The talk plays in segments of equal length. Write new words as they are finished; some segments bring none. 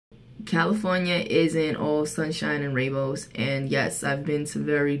California isn't all sunshine and rainbows, and yes, I've been to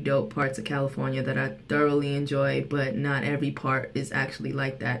very dope parts of California that I thoroughly enjoy, but not every part is actually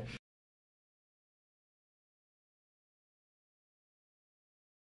like that.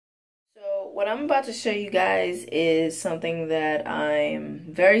 What I'm about to show you guys is something that I'm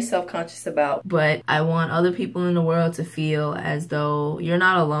very self-conscious about, but I want other people in the world to feel as though you're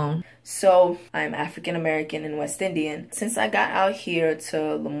not alone. So, I'm African American and West Indian. Since I got out here to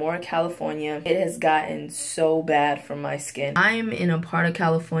Lemoore, California, it has gotten so bad for my skin. I'm in a part of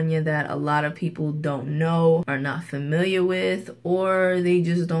California that a lot of people don't know, are not familiar with, or they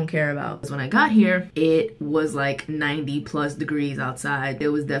just don't care about. When I got here, it was like 90+ degrees outside. It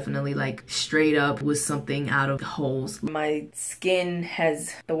was definitely like straight up was something out of holes. My skin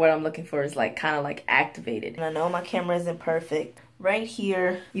has, the word I'm looking for is like kind of like activated. And I know my camera isn't perfect. Right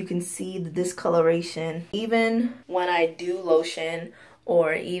here, you can see the discoloration. Even when I do lotion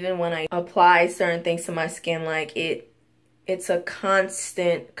or even when I apply certain things to my skin, like it's a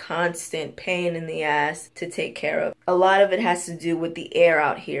constant pain in the ass to take care of. A lot of it has to do with the air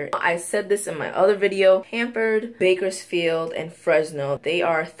out here. I said this in my other video. Hanford, Bakersfield, and Fresno, they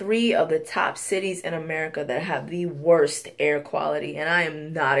are 3 of the top cities in America that have the worst air quality, and I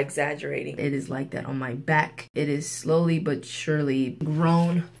am not exaggerating. It is like that on my back. It is slowly but surely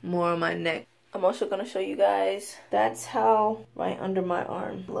grown more on my neck. I'm also gonna show you guys, that's how right under my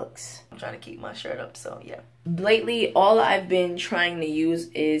arm looks. I'm trying to keep my shirt up, so yeah. Lately, all I've been trying to use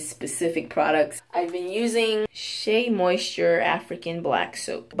is specific products. I've been using Shea Moisture African Black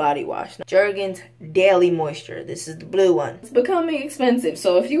Soap Body Wash. Jergens Daily Moisture. This is the blue one. It's becoming expensive,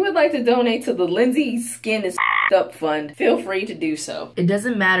 so if you would like to donate to the Lindsey Skin is Up Fund, feel free to do so. It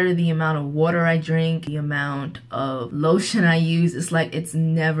doesn't matter the amount of water I drink, the amount of lotion I use. It's like it's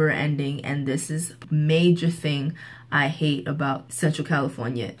never ending, and this is a major thing I hate about Central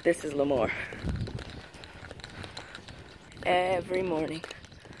California. This is Lemoore. Every morning.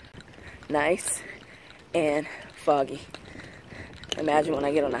 Nice and foggy. Imagine when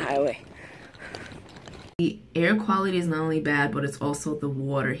I get on the highway. The air quality is not only bad, but it's also the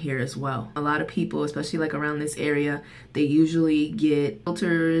water here as well. A lot of people, especially like around this area, they usually get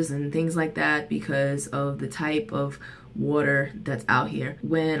filters and things like that because of the type of water that's out here.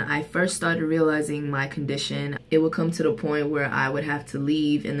 When I first started realizing my condition, it would come to the point where I would have to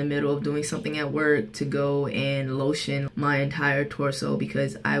leave in the middle of doing something at work to go and lotion my entire torso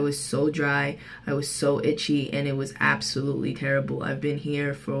because I was so dry, I was so itchy, and it was absolutely terrible. I've been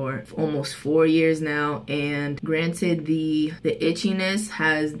here for almost 4 years now, and granted the itchiness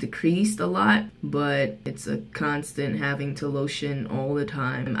has decreased a lot, but it's a constant having to lotion all the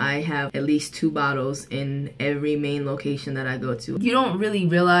time. I have at least 2 bottles in every main location that I go to. You don't really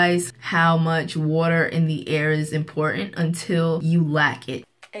realize how much water in the air is important until you lack it.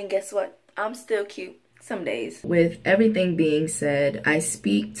 And guess what? I'm still cute some days. With everything being said, I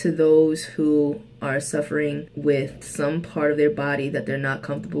speak to those who are suffering with some part of their body that they're not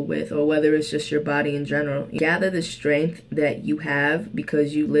comfortable with, or whether it's just your body in general. Gather the strength that you have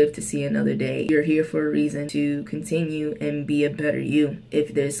because you live to see another day. You're here for a reason, to continue and be a better you.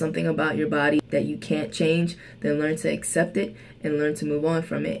 If there's something about your body that you can't change, then learn to accept it and learn to move on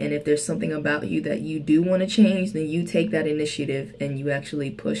from it. And if there's something about you that you do want to change, then you take that initiative and you actually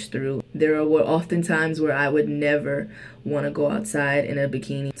push through. There are often times where I would never want to go outside in a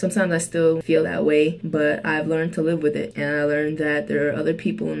bikini. Sometimes I still feel that way, but I've learned to live with it. And I learned that there are other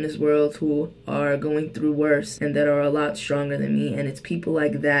people in this world who are going through worse and that are a lot stronger than me. And it's people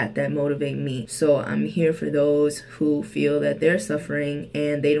like that that motivate me. So I'm here for those who feel that they're suffering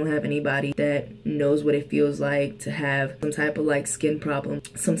and they don't have anybody that knows what it feels like to have some type of like skin problem,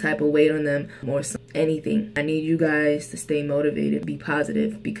 some type of weight on them, or anything. I need you guys to stay motivated, be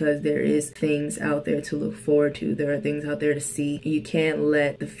positive, because there is things out there to look forward to. There are things out there to see. You can't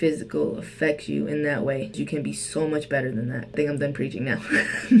let the physical affect you in that way. You can be so much better than that. I think I'm done preaching now.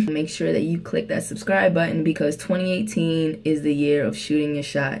 Make sure that you click that subscribe button because 2018 is the year of shooting your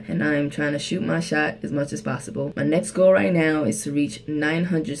shot, and I'm trying to shoot my shot as much as possible. My next goal right now is to reach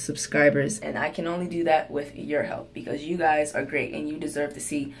 900 subscribers, and I can only do that with your help because you guys are great and you deserve to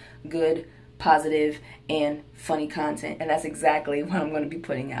see good, positive, and funny content, and that's exactly what I'm going to be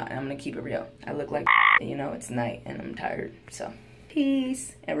putting out, and I'm going to keep it real. I look like you know, it's night and I'm tired, so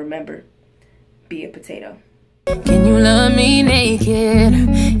peace, and remember, be a potato. Can you love me naked?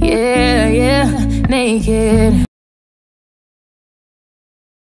 Yeah, naked.